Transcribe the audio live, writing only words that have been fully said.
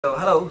So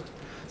hello.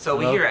 So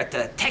we're here at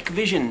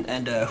Techvision,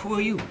 and who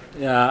are you?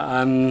 Yeah,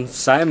 I'm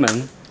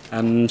Simon.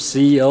 I'm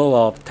CEO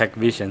of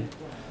Techvision.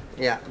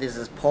 Yeah, this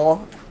is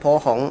Paul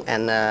Hong,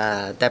 and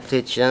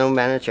Deputy General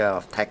Manager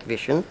of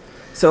Techvision.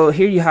 So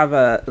here you have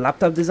a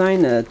laptop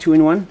design,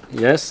 2-in-1.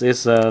 Yes,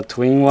 it's a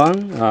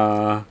twin-one,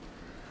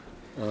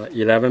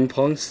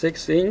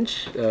 11.6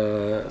 inch.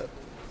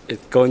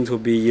 It's going to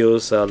be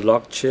used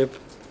Rockchip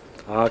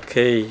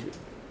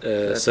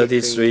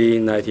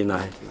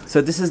RK3399. So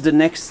this is the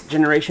next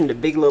generation, the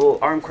big little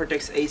ARM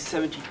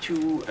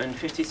Cortex-A72 and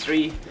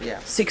 53, Yeah.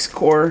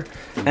 6-core,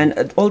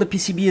 and all the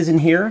PCB is in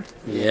here.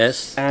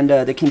 Yes. And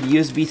they can be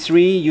USB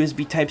 3,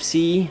 USB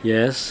Type-C,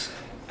 Yes.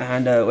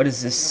 and what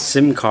is this?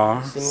 SIM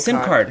card. SIM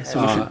card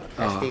solution.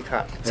 SD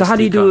card. So how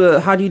do you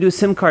do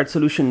SIM card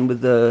solution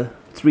with the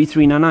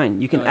 3399?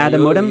 You can add a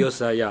modem.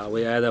 Yeah,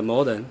 we add a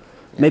modem.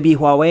 Maybe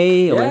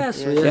Huawei. Or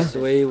Yes,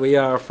 we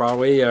are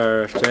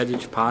Huawei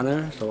strategic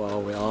partner, so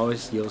we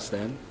always use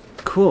them.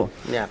 Cool.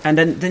 Yeah. And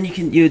then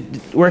you're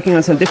working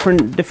on some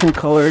different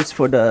colors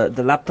for the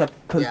laptop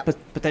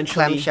potentially.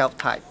 Clamshell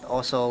type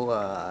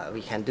also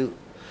we can do.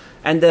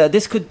 And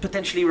this could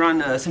potentially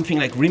run something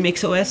like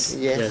Remix OS.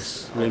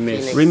 Yes, or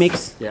Remix.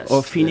 Remix, Yes,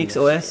 or Phoenix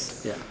Remix.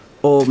 OS. Yeah.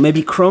 Or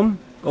maybe Chrome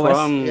OS.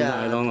 Yeah.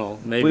 I don't know.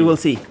 Maybe We will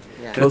see.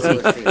 Yeah. We'll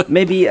see.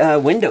 Maybe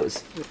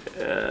Windows.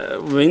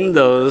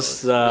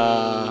 Windows.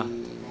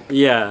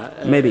 Yeah,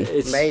 Maybe.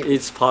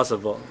 It's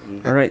possible.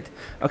 Mm. All right.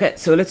 Okay.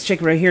 So let's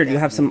check right here. Do you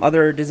have some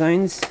other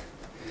designs?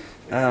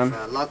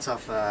 Lots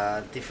of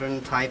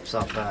different types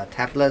of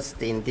tablets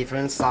in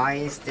different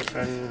size,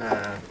 different.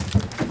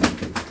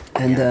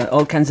 And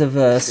all kinds of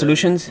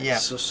solutions. Yeah.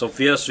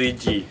 Sophia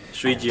 3G,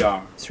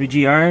 3GR.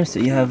 3GR. So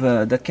you have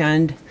that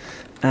kind.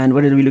 And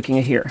what are we looking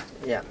at here?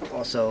 Yeah.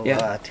 Also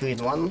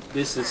 2-in-1.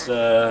 This is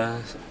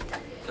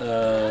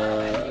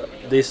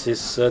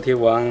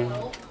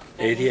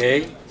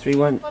 3188.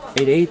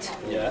 3188.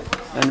 Yeah.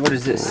 And what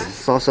is this?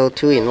 It's also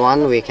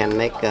 2-in-1. We can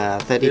make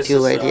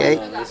 3288.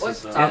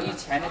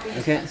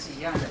 Okay.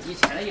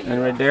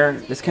 And right there,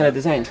 this kind of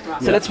design.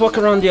 So let's walk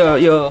around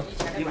your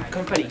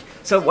company.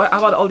 So how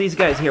about all these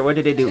guys here? What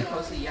do they do?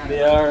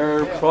 They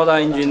are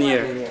product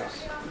engineer.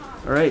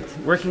 All right,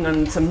 working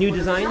on some new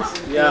designs.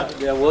 Yeah,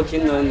 they are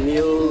working on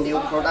New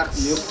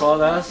products. new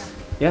products.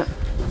 Yeah.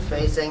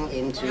 Phasing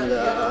into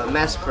the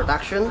mass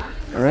production.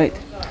 All right.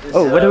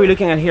 Oh, what are we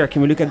looking at here?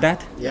 Can we look at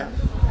that? Yeah.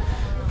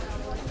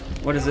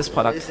 What is this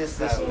product? This is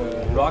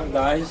Rock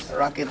dice.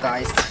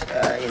 ruggedized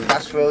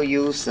industrial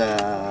use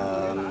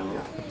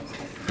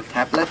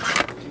tablet.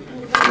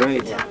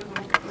 Right.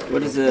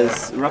 What is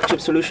this?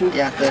 Rockchip solution?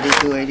 Yeah,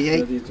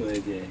 3288.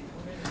 3288.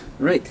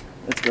 Right.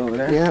 Let's go over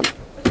there. Yeah.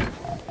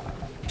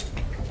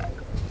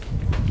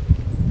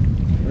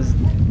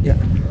 Yeah.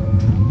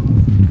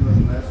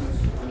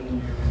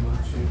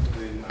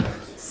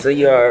 So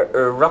you're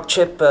a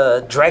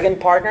Rockchip Dragon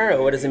partner,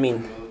 or what does it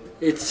mean?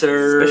 It's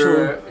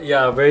a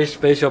very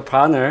special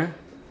partner.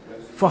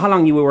 For how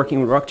long you were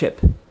working with Rockchip?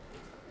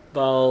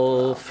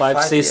 About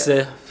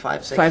 5-6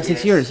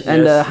 5-6 years.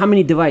 And Yes. how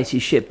many devices you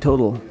shipped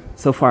total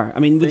so far? I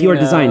mean, with your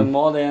design.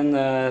 More than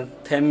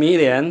 10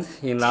 million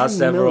in last 10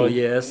 several million.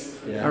 years.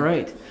 Yeah. All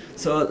right.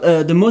 So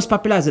the most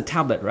popular is a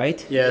tablet,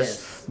 right?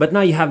 Yes. But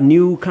now you have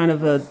new kind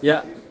of a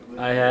Yeah,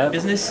 I have.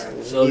 business.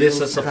 So this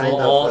is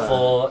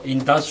for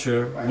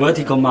industrial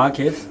vertical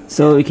market.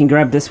 So you can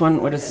grab this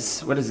one. What is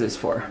this? What is this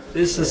for?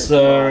 This is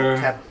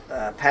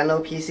Panel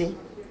PC.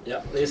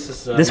 yeah. This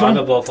is This one?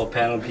 motherboard for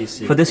panel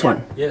PC. For this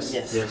one. Yes.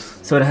 Yes. Yes.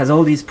 So it has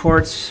all these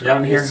ports Yeah.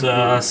 around here.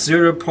 It's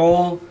serial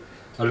port,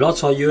 a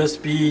lot of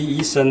USB,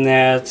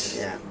 Ethernet,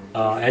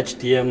 Yeah.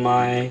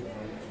 HDMI,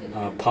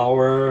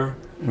 power.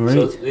 Right.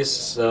 So this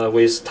is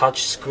with touch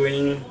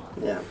screen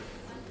Yeah.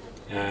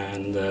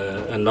 and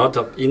a lot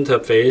of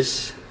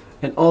interface.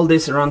 And all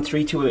this around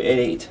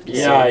 3288.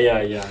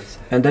 Yeah.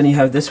 And then you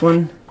have this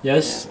one,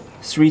 Yes.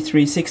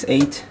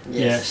 3368.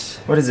 Yes.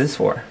 What is this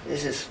for?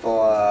 This is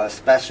for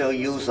special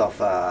use of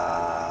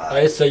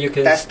So you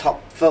can. desktop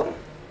phone.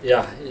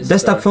 Yeah. It's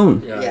Desktop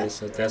phone? Yeah, Yeah.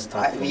 it's a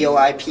desktop phone.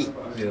 VoIP.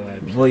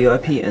 VoIP.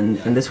 VoIP.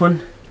 And this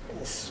one?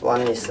 This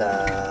one is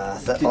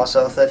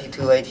also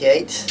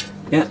 3288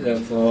 Yeah.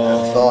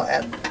 for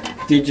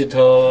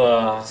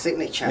Digital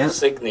signature.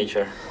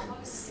 signature.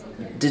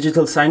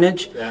 Digital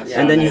signage. Yeah.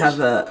 And then you Signage.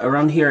 have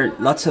around here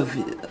lots of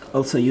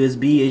also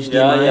USB,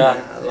 HDMI. Yeah.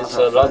 It's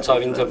a lot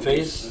of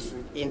interface.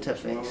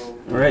 Interface.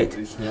 Right.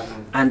 Yeah.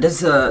 And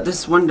this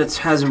one that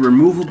has a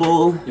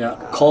removable Yeah.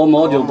 Core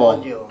module board.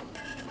 Module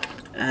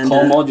and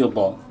Core module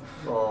board.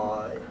 for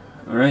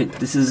all right.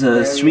 This is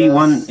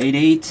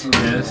 3188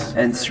 Yes.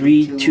 and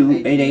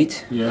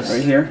 3288. Yes.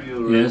 Right here.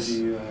 Yes.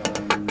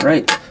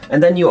 Right.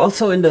 And then you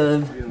also in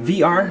the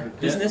VR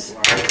business.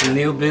 It's a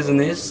new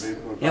business.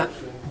 Yeah.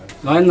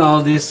 Right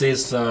now this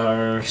is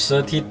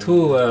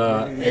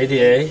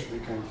 3288,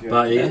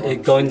 but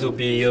it's going to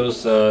be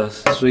used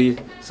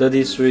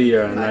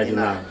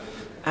 3399.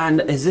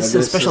 And is this a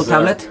This special is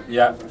tablet?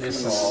 Yeah,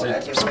 this is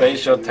a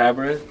special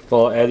tablet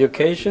for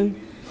education.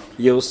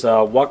 Use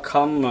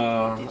Wacom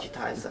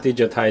digitizer.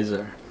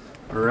 digitizer.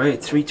 All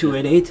right,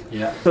 3288.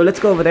 Yeah. So let's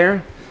go over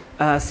there.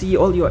 See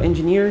all your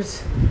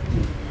engineers.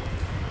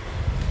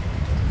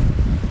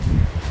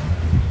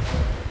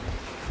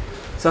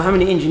 So how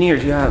many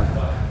engineers you have?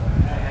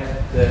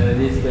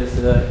 This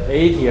is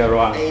 80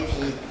 around.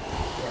 80.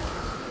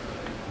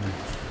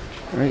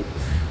 All right.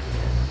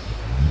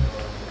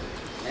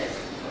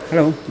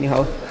 Hello, 你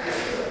好.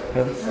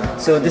 Hello.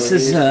 So this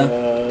is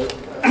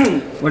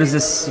what is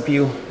this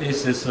CPU?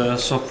 This is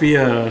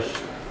Sophia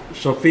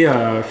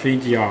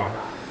 3GR.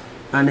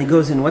 And it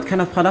goes in what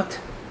kind of product?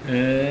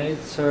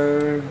 It's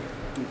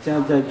你现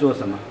在在做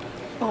什么？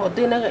哦，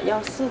对，那个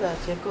114的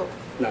结构，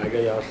哪一个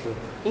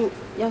114？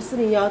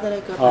 1401的那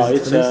个。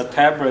It's a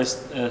tablet.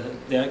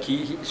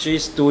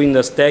 She's doing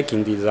the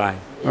stacking design.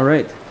 All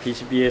right.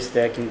 PCBA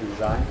stacking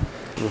design.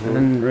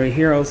 And right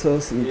here also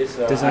some It's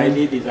design.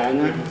 ID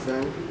designer.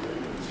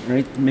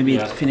 Right, maybe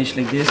Yeah. it finished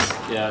like this.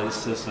 Yeah,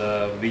 this is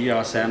a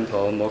VR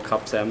sample,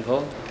 mockup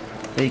sample.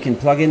 So you can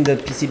plug in the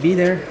PCB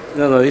there.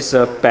 No, it's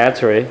a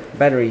battery.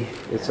 Battery.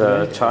 It's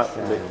a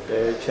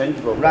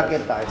changeable.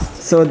 Ruggedized.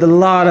 So the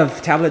lot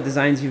of tablet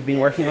designs you've been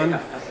working on,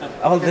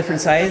 all different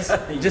size.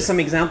 Just some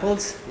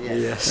examples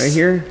Yes. right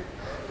here,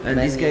 and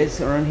these guys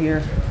around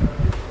here.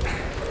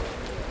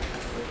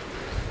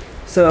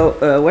 So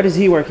what is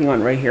he working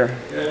on right here?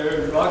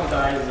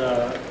 Ruggedized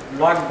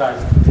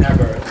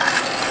tablet.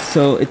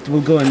 So it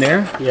will go in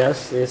there.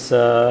 Yes, it's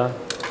a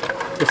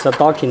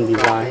docking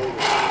design.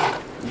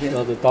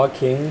 So the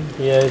docking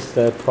here is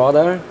the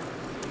product.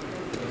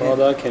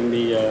 Product can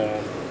be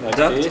like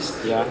Duct. this.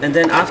 Yeah. And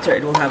then after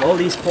it will have all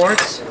these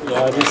ports.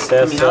 Yeah, this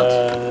has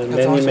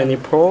Coming out. many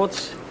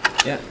ports.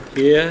 Yeah.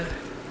 Here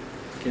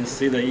you can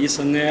see the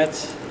Ethernet,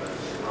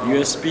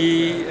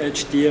 USB,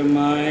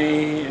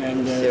 HDMI,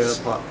 and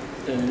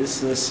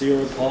this is a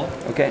serial port.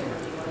 Okay.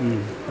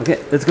 Okay,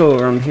 let's go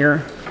around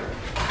here.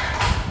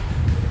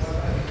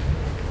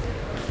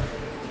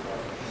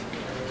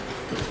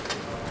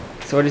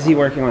 So what is he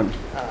working on?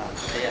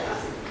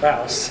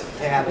 Valves.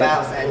 They have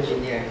valves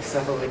engineer,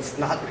 so it's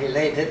not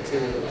related to.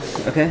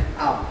 Okay.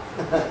 Oh.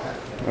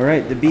 All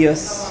right, the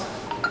BIOS.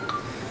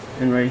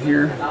 And right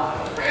here.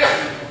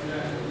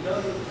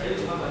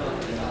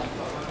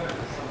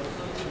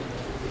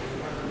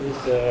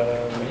 This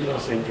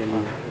Windows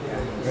engineer.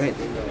 Right.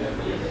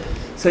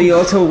 So you're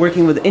also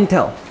working with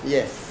Intel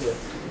Yes.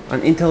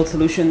 on Intel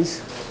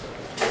solutions.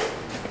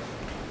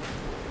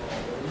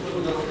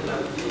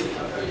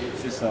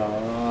 This is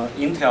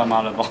Intel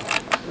motherboard.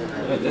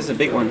 This is a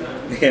big one.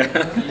 Yeah.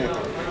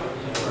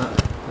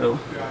 Hello.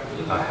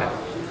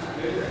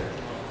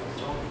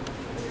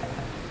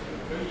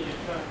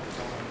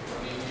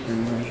 And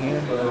right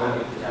here.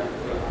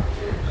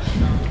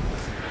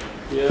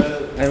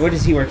 Yeah. And what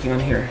is he working on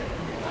here?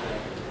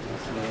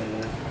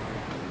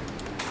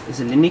 Is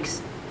it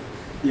Linux?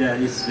 Yeah,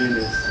 it's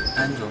Linux.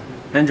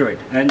 Android.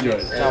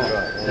 Android.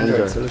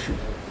 Solution.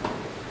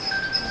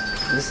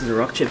 This is a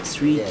Rockchip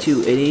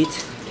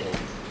 3288.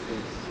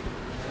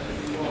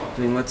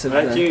 Doing lots of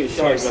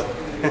shares.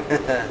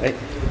 Right.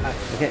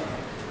 Okay.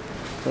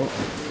 Cool.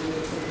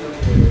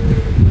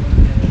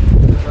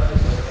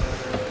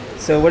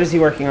 So what is he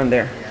working on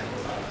there?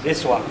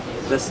 This one.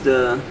 That's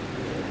the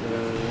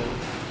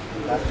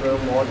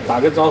打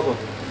个招呼。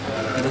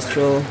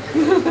 industrial,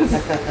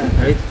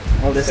 right?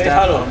 All this Say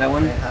stuff. hello. That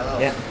one. Hello.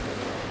 Yeah.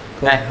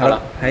 Cool. Hi, hello.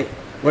 Hi.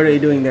 What are you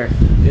doing there?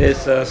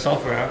 It's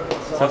software.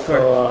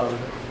 Software.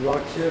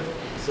 Rockchip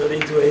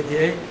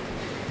 3288.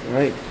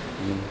 Right.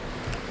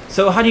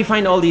 So how do you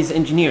find all these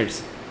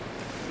engineers?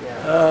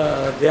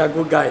 They are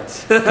good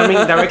guys. Coming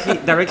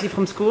directly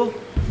from school?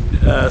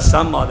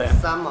 Some of them.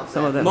 Some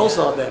of them. Most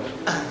of them.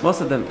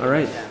 Most of them. All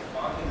right.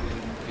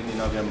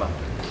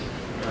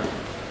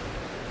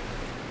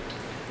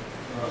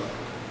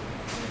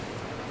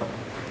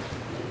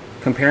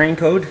 Comparing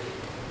code.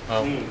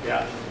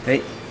 Yeah.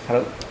 Hey.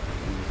 Hello.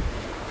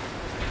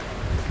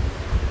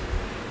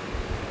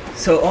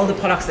 So all the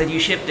products that you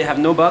ship, they have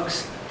no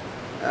bugs.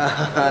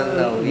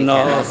 No, we No.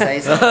 cannot say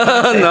so.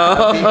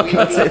 No.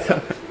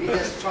 We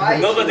just try.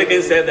 Nobody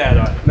can say that.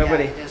 Right?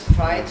 Nobody. Yeah, we just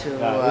try to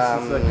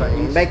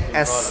make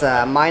as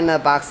minor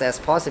bugs as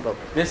possible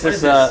This What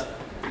is is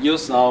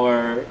use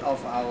our of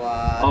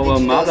Our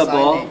digital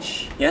motherboard.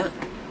 signage. Yeah.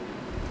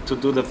 to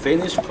do the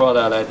finished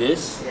product like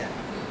this. Yeah.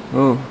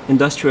 Oh,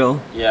 industrial.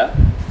 Yeah.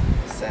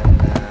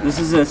 And, This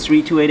is a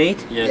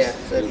 3288. yeah, Yes.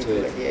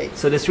 3288.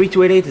 So the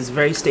 3288 is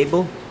very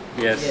stable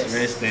Yes. Yes.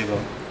 Very stable.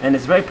 and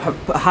it's very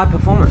high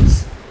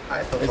performance.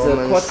 High It's a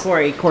performance.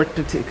 quad-core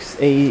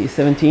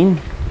Cortex-A72.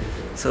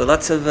 So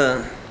lots of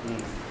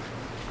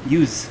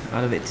use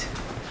out of it.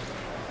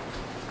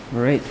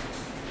 All right.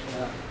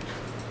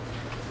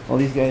 All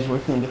these guys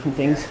working on different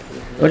things.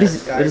 What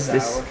is Guys are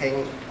this?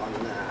 working on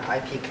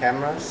IP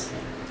cameras.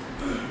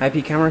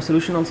 IP camera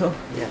solution also?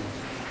 Yeah.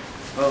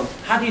 Oh.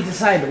 How do you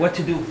decide what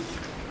to do?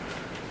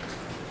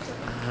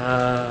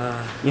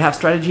 You have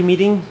strategy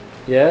meeting?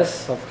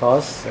 Yes, of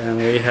course. And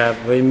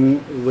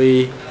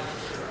we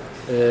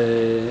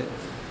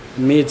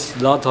meet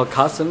a lot of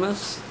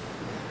customers.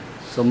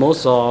 So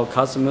most of our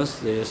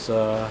customers is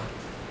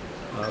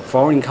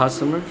foreign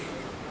customers.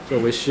 So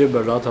we ship a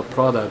lot of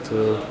product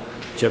to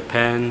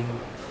Japan,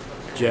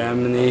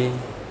 Germany,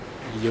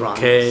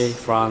 UK,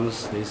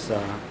 France. These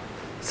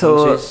So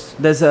countries.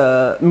 there's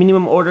a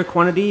minimum order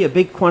quantity, a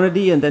big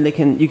quantity, and then you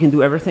can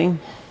do everything.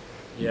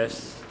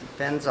 Yes.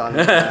 Depends on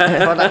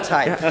product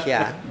type.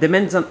 Yeah.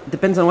 Depends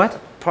on what?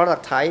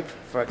 Product type.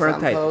 For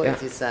Product type, example, yeah.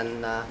 it is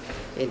an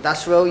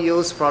industrial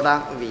use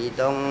product. We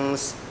don't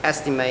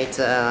estimate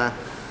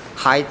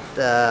height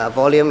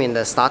volume in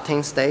the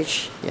starting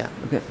stage. Yeah.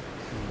 Okay.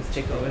 Let's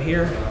check over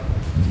here.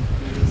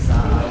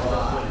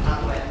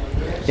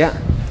 Yeah.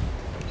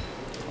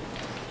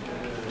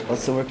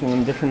 Also working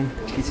on different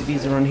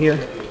PCBs around here.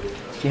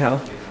 Yeah.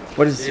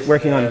 What is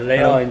working on?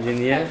 Layout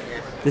engineer.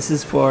 This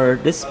is for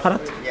this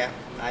product? Yeah.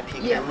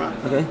 IP camera.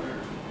 Okay.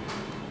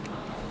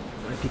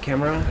 IP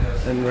camera,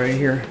 and right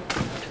here.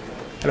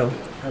 Hello.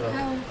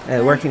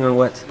 Hello. Working on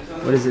what?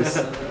 What is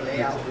this?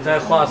 在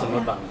画什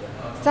么版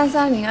本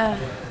3302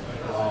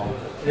 ？Oh,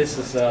 this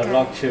is a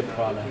Rockchip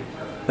product.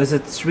 Is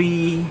it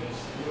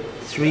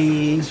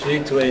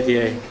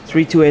 3288.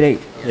 3288?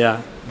 Yeah.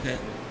 Okay.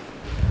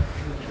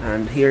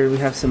 And here we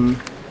have some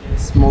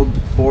small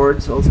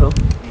boards also.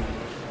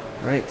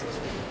 Right.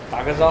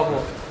 打个招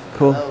呼。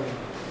 Cool.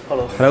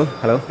 Hello.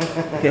 Hello.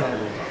 Okay.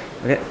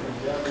 Okay.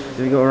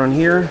 So we go around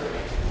here.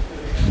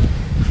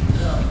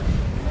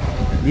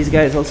 These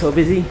guys also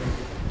busy.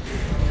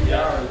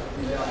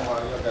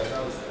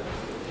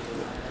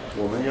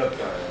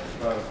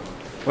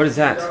 What is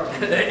that?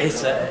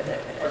 It's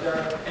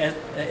an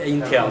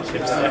Intel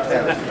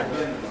chipset.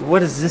 What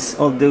does this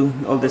all do?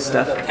 All this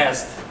stuff?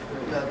 Test.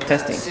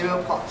 Testing.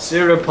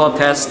 Serial port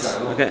test.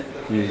 Okay.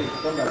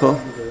 Cool.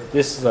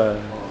 This is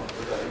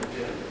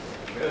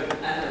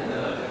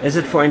Is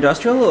it for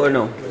industrial or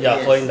no? yeah,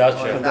 for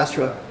industrial.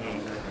 Industrial.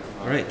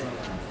 All right.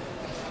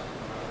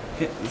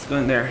 Okay, let's go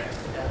in there.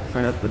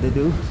 Find out what they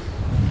do.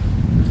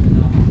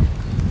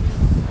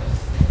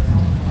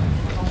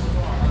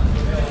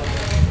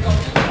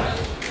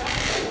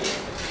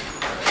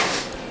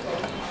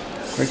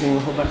 Working a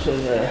whole bunch of.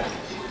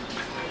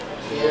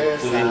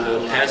 Doing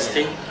the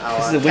testing.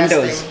 This is a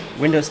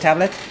Windows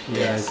tablet.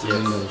 Yes,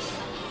 Windows.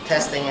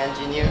 Testing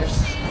engineers.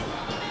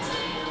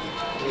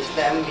 With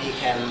them, we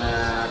can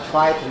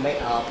try to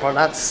make our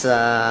products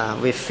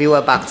with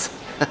fewer bugs.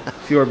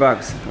 Fewer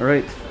bugs. All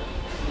right.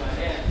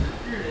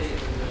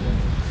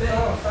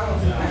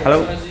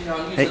 Hello.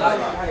 Hey.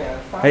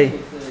 Hey.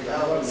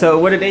 So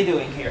what are they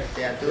doing here?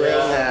 They are doing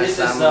This is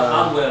some the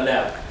hardware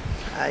lab.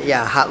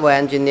 yeah, hardware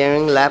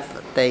engineering lab.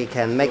 They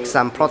can make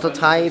some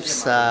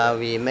prototypes.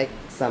 We make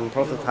some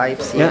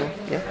prototypes here.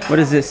 Yeah. What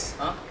is this?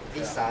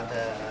 These are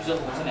the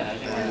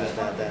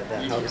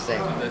how to say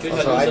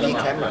also IP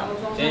camera.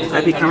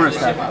 IP camera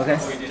stuff. Okay.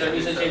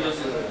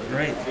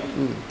 Right.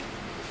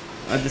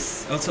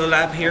 This also a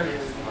lab here.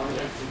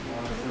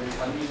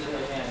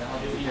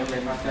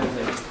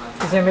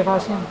 之前没发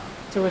现，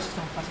这位市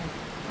场发现。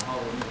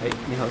 Hey,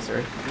 你好,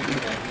 sir.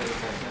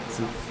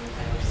 Some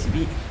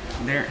PCB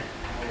there.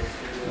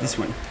 This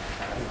one.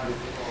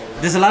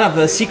 There's a lot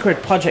of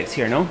secret projects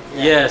here, no?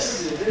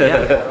 Yes.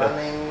 Yeah.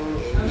 Running in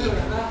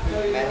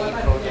many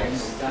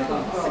projects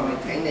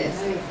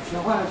simultaneously.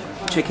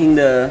 Checking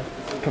the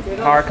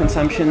power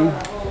consumption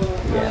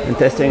and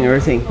testing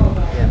everything.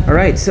 All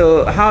right.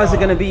 So how is it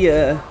going to be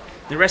the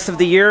rest of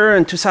the year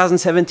in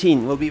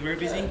 2017? We'll be very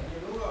busy.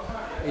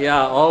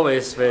 Yeah,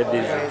 always very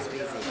busy.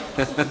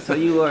 So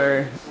you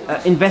are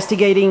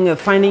investigating,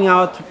 finding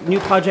out new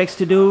projects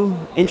to do,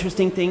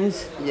 interesting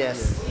things,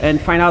 Yes.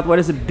 and find out what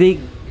is a big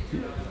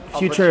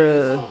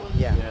future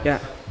Yeah.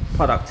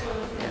 product.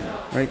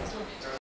 Right.